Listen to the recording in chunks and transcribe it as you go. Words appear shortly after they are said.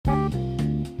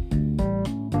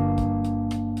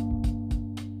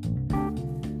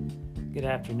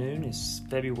afternoon. It's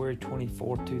February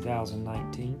 24,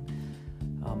 2019.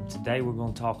 Today we're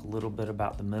going to talk a little bit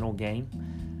about the mental game.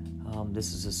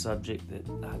 This is a subject that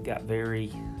I got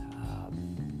very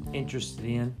interested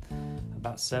in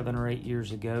about 7 or 8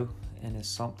 years ago, and it's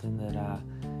something that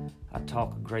I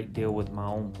talk a great deal with my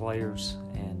own players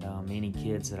and any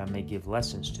kids that I may give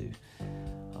lessons to.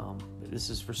 But this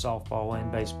is for softball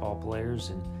and baseball players,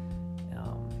 and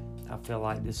I feel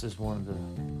like this is one of the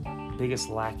biggest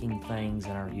lacking things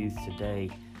in our youth today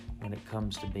when it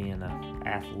comes to being an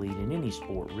athlete in any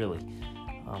sport, really.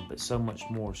 But so much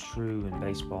more is true in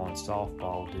baseball and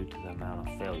softball due to the amount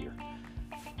of failure.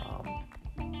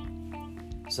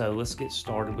 So let's get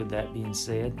started with that being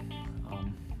said.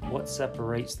 What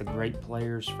separates the great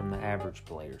players from the average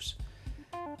players?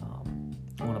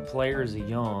 When a player is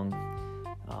young,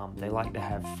 they like to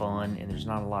have fun, and there's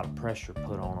not a lot of pressure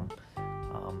put on them.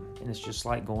 And it's just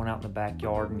like going out in the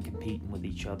backyard and competing with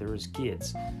each other as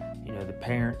kids. You know, the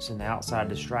parents and the outside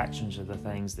distractions are the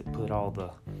things that put all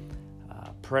the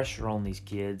pressure on these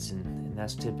kids, and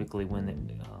that's typically when it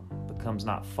becomes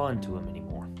not fun to them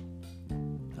anymore.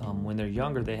 When they're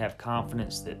younger, they have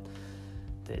confidence that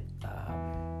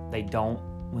they don't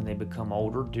when they become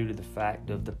older, due to the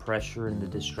fact of the pressure and the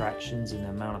distractions and the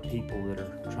amount of people that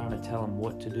are trying to tell them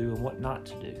what to do and what not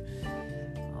to do.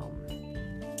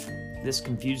 This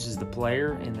confuses the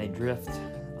player, and they drift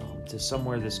to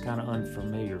somewhere that's kind of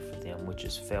unfamiliar for them, which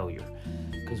is failure.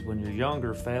 Because when you're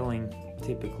younger, failing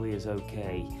typically is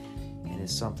okay, and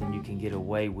it's something you can get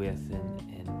away with,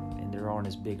 and there aren't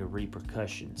as big of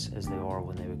repercussions as they are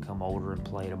when they become older and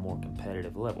play at a more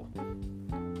competitive level.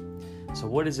 So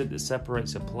what is it that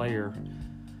separates a player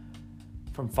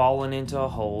from falling into a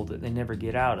hole that they never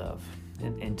get out of?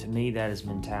 And to me, that is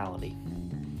mentality.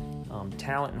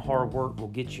 Talent and hard work will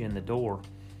get you in the door,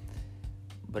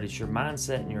 but it's your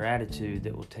mindset and your attitude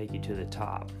that will take you to the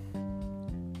top.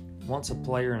 Once a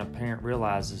player and a parent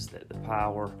realizes that the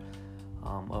power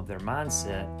of their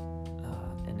mindset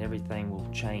and everything will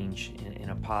change in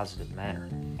a positive manner.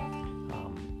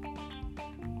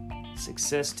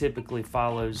 Success typically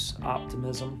follows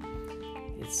optimism.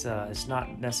 It's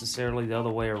not necessarily the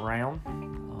other way around.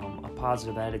 A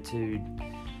positive attitude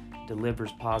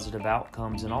delivers positive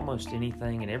outcomes in almost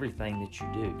anything and everything that you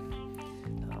do.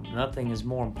 Nothing is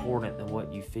more important than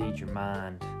what you feed your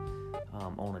mind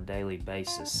on a daily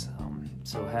basis.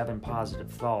 So having positive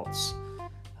thoughts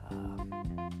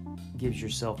gives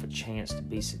yourself a chance to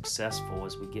be successful.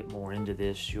 As we get more into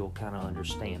this, you'll kind of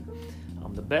understand.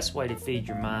 The best way to feed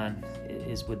your mind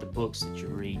is with the books that you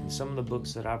read. And some of the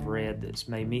books that I've read that's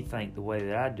made me think the way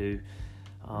that I do,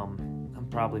 I'm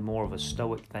probably more of a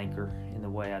stoic thinker in the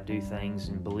way I do things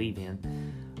and believe in.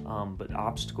 But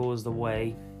Obstacle is the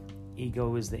Way,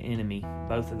 Ego is the Enemy.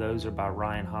 Both of those are by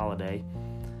Ryan Holiday.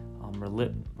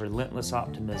 Relentless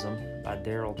Optimism by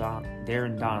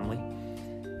Darren Donnelly,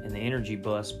 and The Energy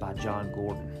Bus by John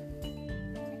Gordon.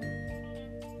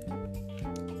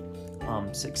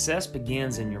 Success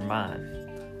begins in your mind,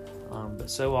 but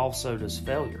so also does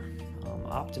failure.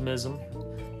 Optimism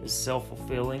is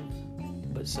self-fulfilling,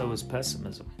 but so is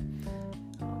pessimism.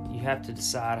 You have to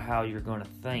decide how you're going to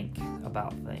think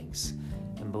about things.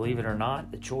 And believe it or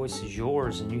not, the choice is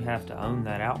yours, and you have to own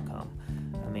that outcome.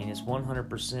 I mean, it's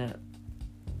 100%.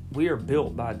 We are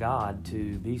built by God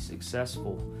to be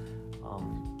successful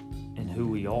in who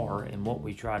we are and what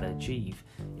we try to achieve.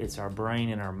 It's our brain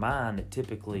and our mind that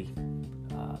typically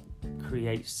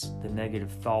creates the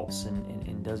negative thoughts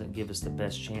and doesn't give us the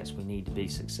best chance we need to be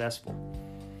successful.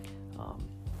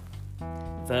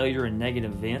 Failure and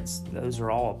negative events, those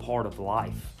are all a part of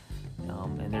life.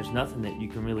 And there's nothing that you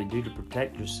can really do to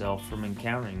protect yourself from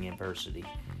encountering adversity.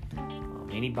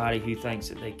 Anybody who thinks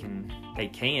that they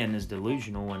can is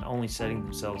delusional and only setting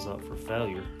themselves up for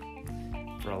failure,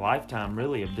 for a lifetime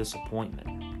really of disappointment.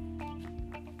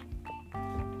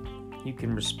 You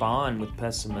can respond with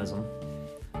pessimism,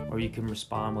 or you can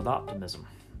respond with optimism.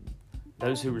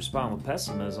 Those who respond with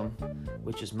pessimism,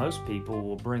 which is most people,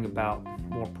 will bring about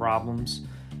more problems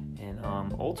and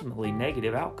ultimately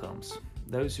negative outcomes.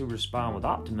 Those who respond with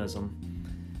optimism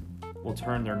will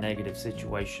turn their negative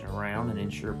situation around and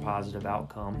ensure positive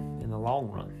outcome in the long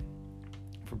run.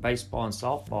 For baseball and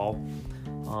softball,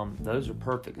 those are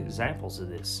perfect examples of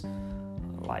this.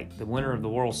 Like the winner of the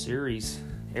World Series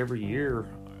every year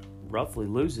roughly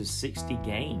loses 60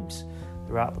 games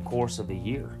throughout the course of a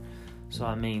year. So,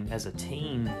 I mean, as a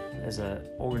team, as an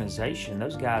organization,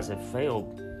 those guys have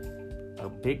failed a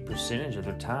big percentage of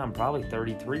their time, probably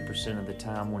 33% of the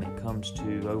time when it comes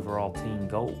to overall team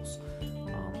goals.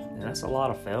 And that's a lot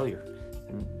of failure.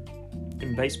 And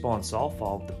in baseball and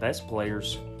softball, the best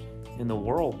players in the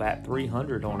world bat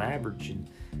 .300 on average, and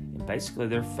basically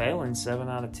they're failing 7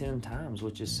 out of 10 times,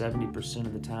 which is 70%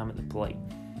 of the time at the plate.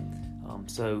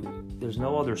 So there's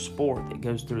no other sport that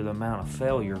goes through the amount of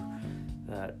failure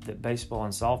that baseball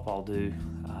and softball do,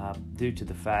 due to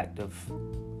the fact of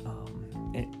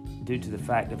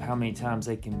how many times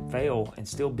they can fail and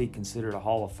still be considered a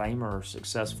Hall of Famer or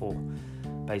successful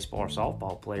baseball or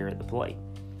softball player at the plate.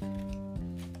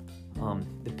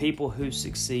 The people who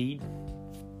succeed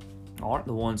aren't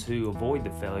the ones who avoid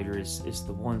the failure, it's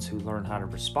the ones who learn how to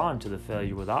respond to the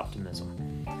failure with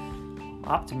optimism.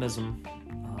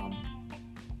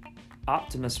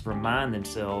 Optimists remind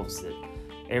themselves that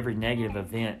every negative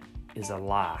event is a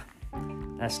lie.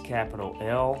 That's capital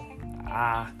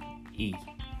L-I-E.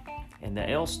 And the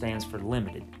L stands for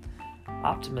limited.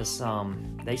 Optimists,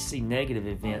 they see negative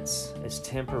events as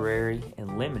temporary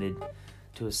and limited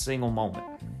to a single moment.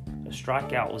 A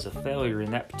strikeout was a failure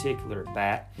in that particular at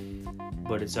bat,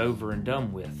 but it's over and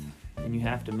done with, and you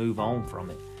have to move on from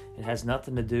it. It has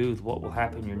nothing to do with what will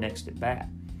happen your next at bat.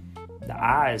 The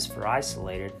I is for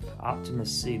isolated.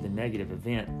 Optimists see the negative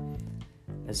event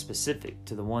as specific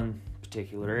to the one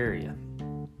particular area.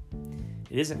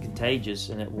 It isn't contagious,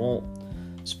 and it won't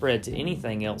spread to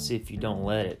anything else if you don't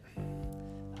let it.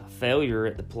 A failure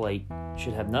at the plate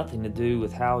should have nothing to do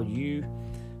with how you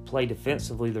play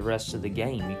defensively the rest of the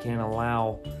game. You can't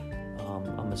allow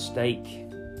a mistake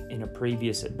in a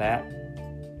previous at bat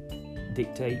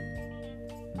dictate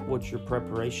what your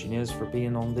preparation is for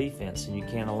being on defense, and you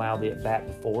can't allow the at bat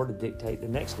before to dictate the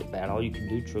next at bat. All you can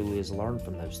do truly is learn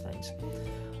from those things.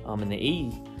 And the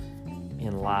E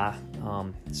in lie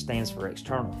stands for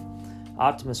external.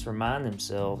 Optimists remind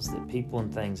themselves that people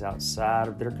and things outside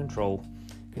of their control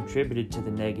contributed to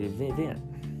the negative event.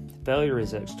 Failure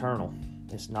is external,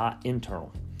 it's not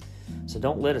internal. So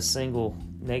don't let a single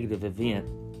negative event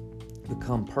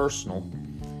become personal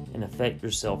and affect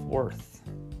your self-worth.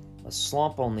 A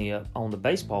slump on the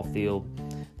baseball field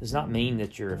does not mean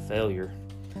that you're a failure.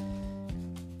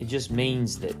 It just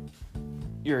means that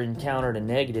you're encountered a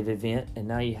negative event, and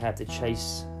now you have the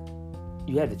chance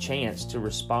to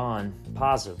respond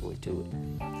positively to it.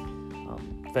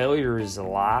 Failure is a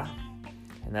lie,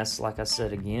 and that's, like I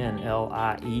said again,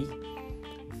 L-I-E.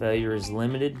 Failure is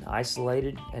limited,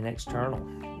 isolated, and external.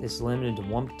 It's limited to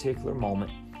one particular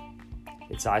moment.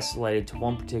 It's isolated to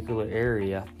one particular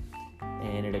area,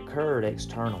 and it occurred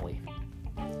externally,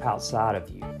 outside of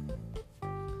you.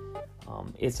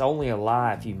 It's only a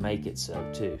lie if you make it so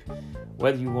too.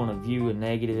 Whether you want to view a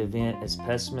negative event as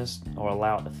pessimist or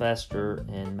allow it to fester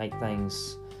and make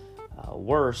things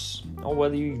worse, or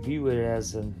whether you view it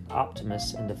as an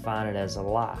optimist and define it as a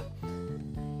lie.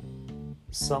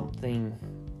 Something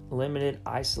limited,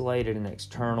 isolated, and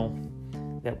external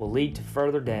that will lead to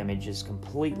further damage is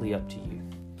completely up to you.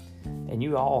 And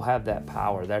you all have that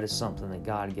power. That is something that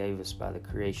God gave us by the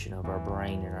creation of our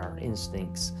brain and our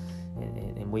instincts.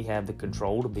 And we have the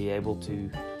control to be able to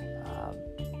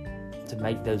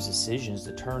make those decisions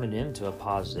to turn it into a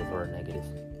positive or a negative.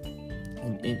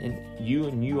 And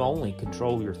you only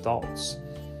control your thoughts.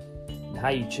 And how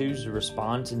you choose to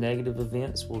respond to negative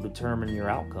events will determine your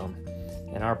outcome.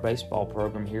 In our baseball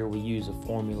program here, we use a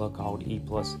formula called E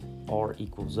plus R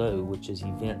equals O, which is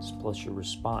events plus your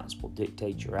response will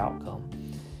dictate your outcome.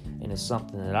 And it's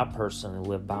something that I personally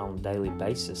live by on a daily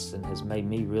basis, and has made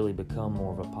me really become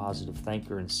more of a positive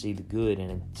thinker and see the good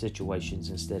in situations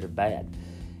instead of bad.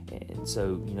 And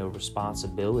so,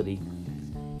 responsibility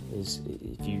is,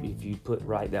 if you put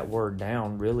that word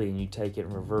down really and you take it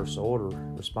in reverse order,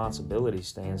 responsibility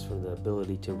stands for the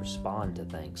ability to respond to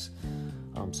things.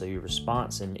 So your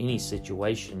response in any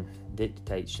situation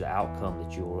dictates the outcome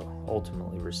that you will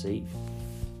ultimately receive.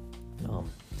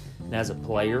 And as a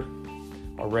player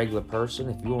or regular person,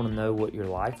 if you want to know what your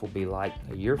life will be like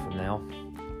a year from now,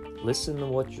 listen to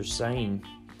what you're saying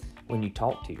when you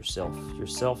talk to yourself. Your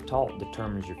self-talk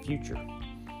determines your future.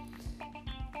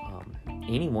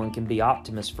 Anyone can be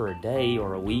optimist for a day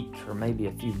or a week or maybe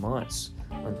a few months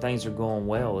when things are going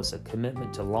well. It's a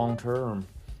commitment to long-term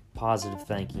positive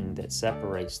thinking that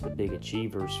separates the big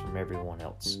achievers from everyone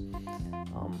else.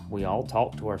 We all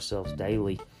talk to ourselves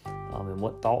daily, and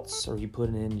what thoughts are you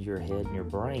putting into your head and your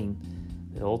brain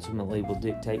that ultimately will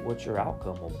dictate what your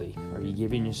outcome will be? Are you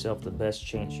giving yourself the best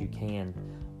chance you can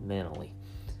mentally?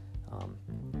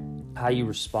 How you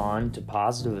respond to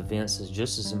positive events is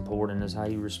just as important as how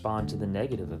you respond to the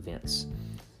negative events.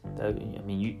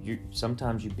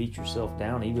 Sometimes you beat yourself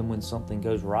down even when something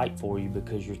goes right for you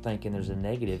because you're thinking there's a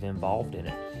negative involved in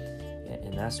it.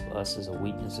 and that's us as a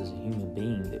weakness as a human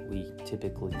being that we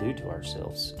typically do to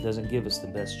ourselves. It doesn't give us the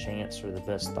best chance or the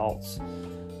best thoughts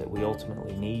that we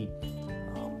ultimately need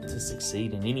to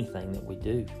succeed in anything that we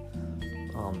do.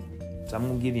 So I'm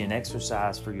going to give you an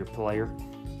exercise for your player,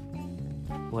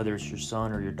 whether it's your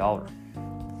son or your daughter.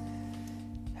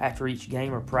 After each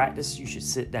game or practice, you should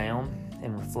sit down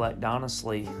and reflect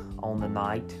honestly on the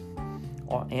night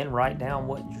and write down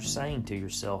what you're saying to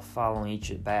yourself following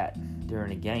each at bat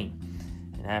during a game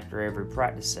and after every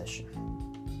practice session.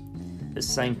 This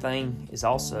same thing is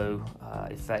also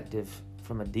effective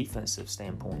from a defensive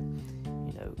standpoint.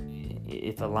 You know,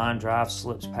 if a line drive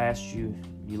slips past you,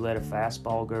 you let a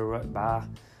fastball go right by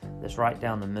that's right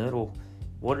down the middle,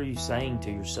 what are you saying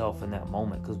to yourself in that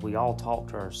moment? Because we all talk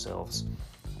to ourselves,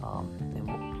 and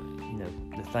you know,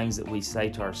 the things that we say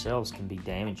to ourselves can be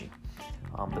damaging.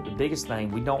 But the biggest thing,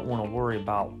 we don't want to worry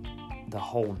about the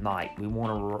whole night. We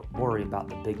want to worry about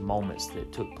the big moments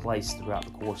that took place throughout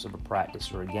the course of a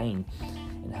practice or a game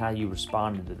and how you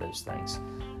responded to those things.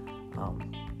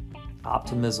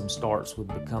 Optimism starts with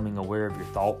becoming aware of your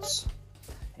thoughts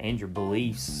and your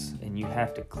beliefs, and you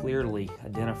have to clearly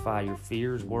identify your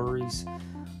fears, worries,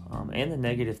 and the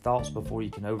negative thoughts before you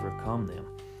can overcome them.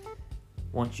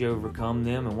 Once you overcome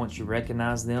them and once you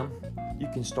recognize them, you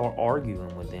can start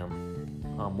arguing with them.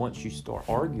 Once you start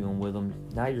arguing with them,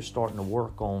 now you're starting to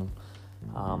work on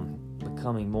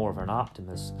becoming more of an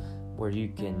optimist, where you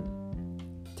can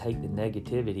take the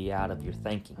negativity out of your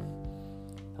thinking.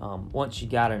 Once you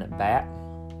got an at-bat,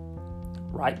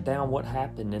 write down what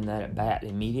happened in that at-bat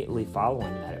immediately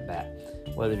following that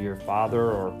at-bat. Whether you're a father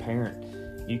or a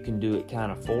parent, you can do it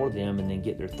kind of for them and then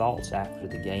get their thoughts after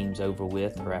the game's over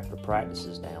with or after practice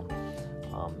is down.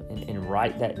 And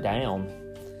write that down,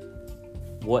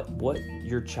 what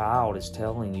your child is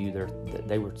telling you that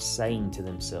they were saying to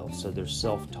themselves. So their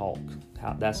self-talk,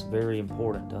 that's very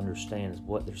important to understand, is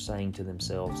what they're saying to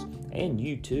themselves and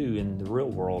you too in the real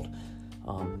world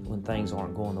when things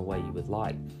aren't going the way you would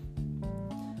like.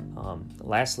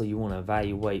 Lastly, you want to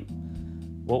evaluate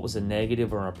what was a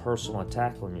negative or a personal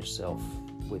attack on yourself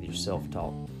with your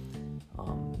self-talk.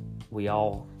 We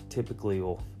all typically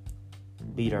will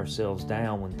beat ourselves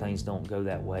down when things don't go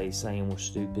that way, saying we're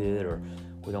stupid or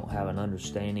we don't have an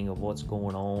understanding of what's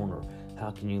going on, or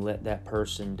how can you let that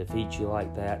person defeat you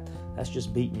like that? That's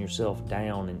just beating yourself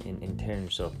down and tearing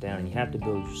yourself down, and you have to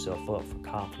build yourself up for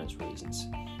confidence reasons.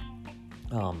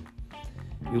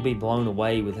 You'll be blown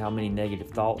away with how many negative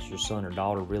thoughts your son or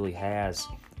daughter really has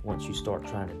once you start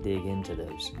trying to dig into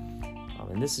those.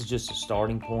 And this is just a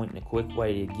starting point and a quick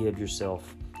way to give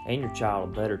yourself and your child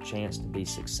a better chance to be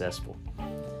successful.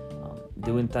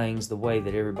 Doing things the way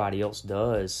that everybody else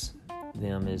does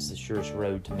them is the surest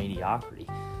road to mediocrity.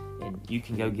 And you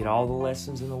can go get all the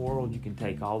lessons in the world, you can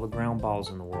take all the ground balls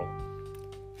in the world,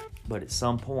 but at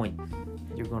some point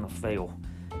you're going to fail.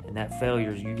 And that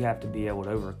failure, you have to be able to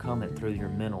overcome it through your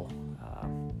mental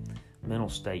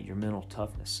state, your mental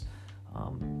toughness.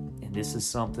 And this is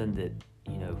something that,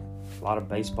 you know, a lot of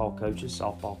baseball coaches,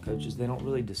 softball coaches, they don't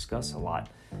really discuss a lot.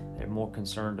 They're more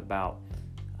concerned about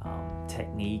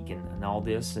technique and all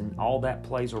this, and all that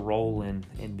plays a role in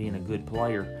being a good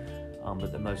player.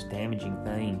 But the most damaging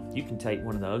thing, you can take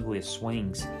one of the ugliest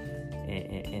swings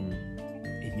and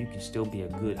you can still be a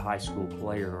good high school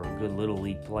player or a good little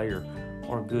league player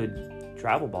or a good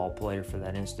travel ball player for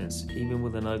that instance, even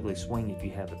with an ugly swing, if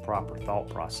you have the proper thought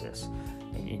process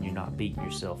and you're not beating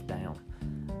yourself down.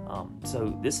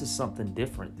 So this is something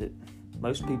different that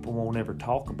most people won't ever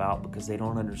talk about because they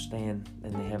don't understand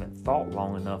and they haven't thought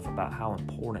long enough about how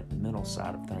important the mental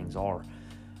side of things are,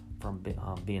 from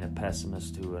being a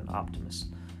pessimist to an optimist.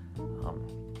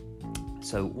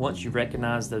 So once you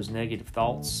recognize those negative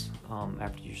thoughts,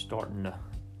 after you're starting to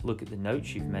look at the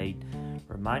notes you've made,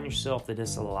 remind yourself that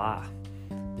it's a lie.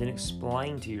 Then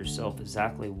explain to yourself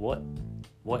exactly what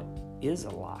is a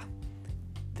lie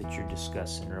that you're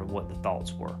discussing, or what the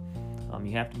thoughts were.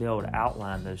 You have to be able to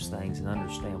outline those things and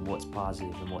understand what's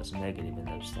positive and what's negative in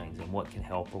those things, and what can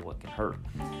help or what can hurt.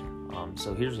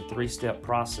 So here's a 3-step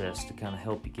process to kind of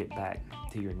help you get back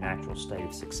to your natural state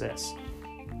of success.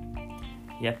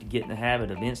 You have to get in the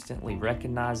habit of instantly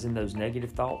recognizing those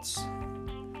negative thoughts.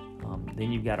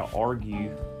 Then you've got to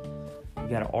argue. You've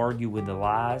got to argue with the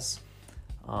lies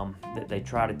that they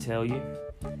try to tell you,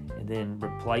 and then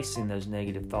replacing those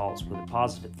negative thoughts with the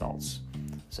positive thoughts.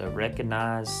 So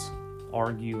recognize,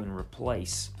 argue, and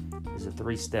replace is a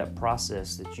 3-step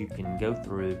process that you can go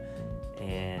through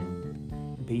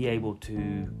and be able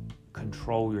to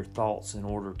control your thoughts in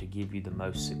order to give you the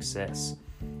most success.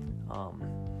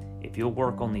 If you'll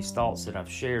work on these thoughts that I've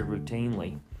shared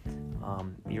routinely,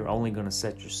 you're only going to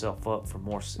set yourself up for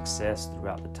more success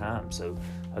throughout the time. So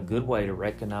a good way to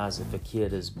recognize if a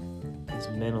kid is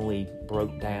mentally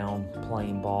broke down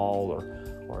playing ball or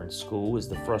in school is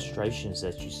the frustrations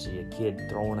that you see, a kid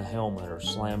throwing a helmet or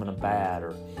slamming a bat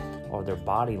or their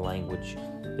body language.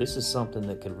 This is something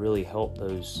that could really help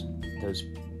those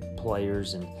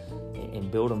players and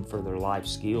build them for their life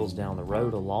skills down the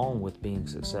road, along with being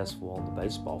successful on the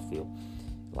baseball field.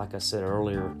 Like I said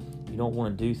earlier, you don't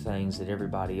want to do things that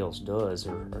everybody else does,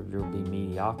 or you'll be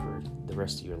mediocre the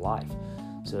rest of your life.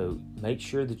 So make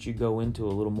sure that you go into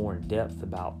a little more in depth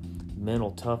about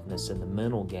mental toughness and the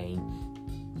mental game,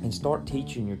 and start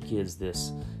teaching your kids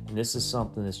this. And this is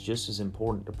something that's just as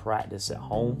important to practice at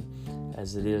home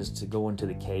as it is to go into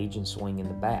the cage and swing in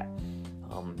the bat.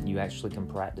 You actually can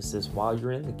practice this while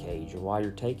you're in the cage or while you're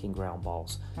taking ground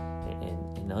balls,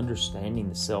 and understanding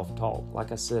the self-talk.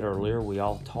 Like I said earlier, we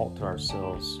all talk to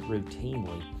ourselves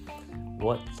routinely.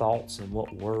 What thoughts and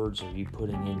what words are you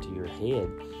putting into your head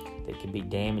that can be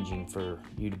damaging for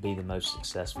you to be the most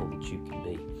successful that you can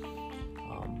be?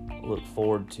 Look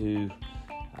forward to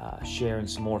sharing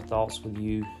some more thoughts with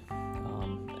you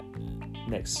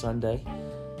next Sunday.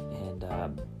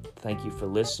 And thank you for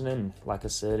listening. Like I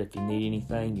said, if you need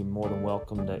anything, you're more than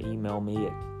welcome to email me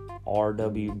at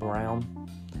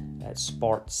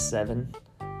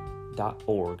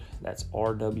rwbrown@spart7.org. That's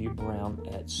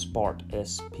rwbrown@spart, SPART,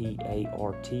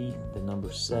 the number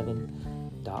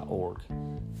 7.org.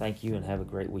 Thank you and have a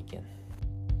great weekend.